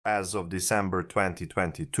As of December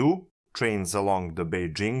 2022, trains along the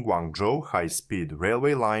Beijing Guangzhou high-speed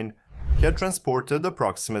railway line had transported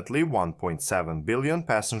approximately 1.7 billion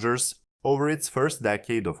passengers over its first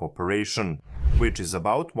decade of operation, which is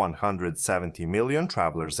about 170 million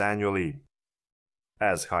travelers annually.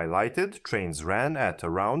 As highlighted, trains ran at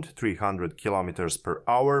around 300 km per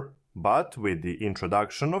hour, but with the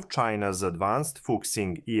introduction of China's advanced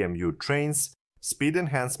Fuxing EMU trains, speed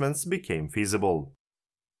enhancements became feasible.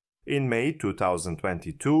 In May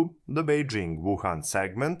 2022, the Beijing-Wuhan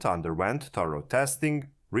segment underwent thorough testing,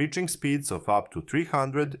 reaching speeds of up to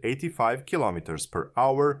 385 km per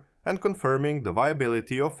hour and confirming the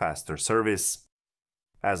viability of faster service.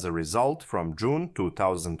 As a result, from June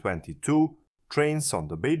 2022, trains on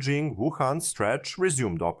the Beijing-Wuhan stretch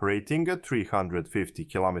resumed operating at 350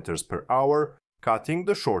 km per hour, cutting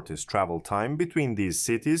the shortest travel time between these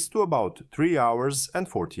cities to about 3 hours and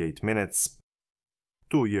 48 minutes.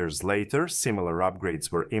 2 years later, similar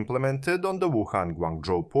upgrades were implemented on the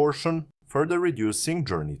Wuhan-Guangzhou portion, further reducing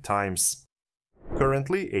journey times.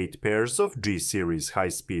 Currently, 8 pairs of G-series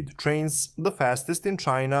high-speed trains, the fastest in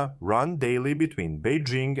China, run daily between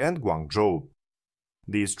Beijing and Guangzhou.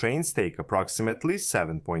 These trains take approximately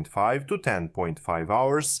 7.5 to 10.5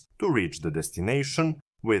 hours to reach the destination,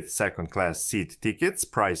 with second-class seat tickets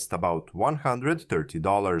priced about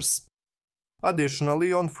 $130.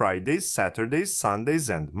 Additionally, on Fridays, Saturdays,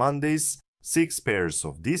 Sundays and Mondays, 6 pairs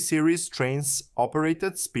of D-series trains operate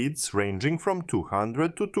at speeds ranging from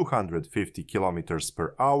 200 to 250 km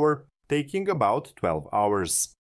per hour, taking about 12 hours.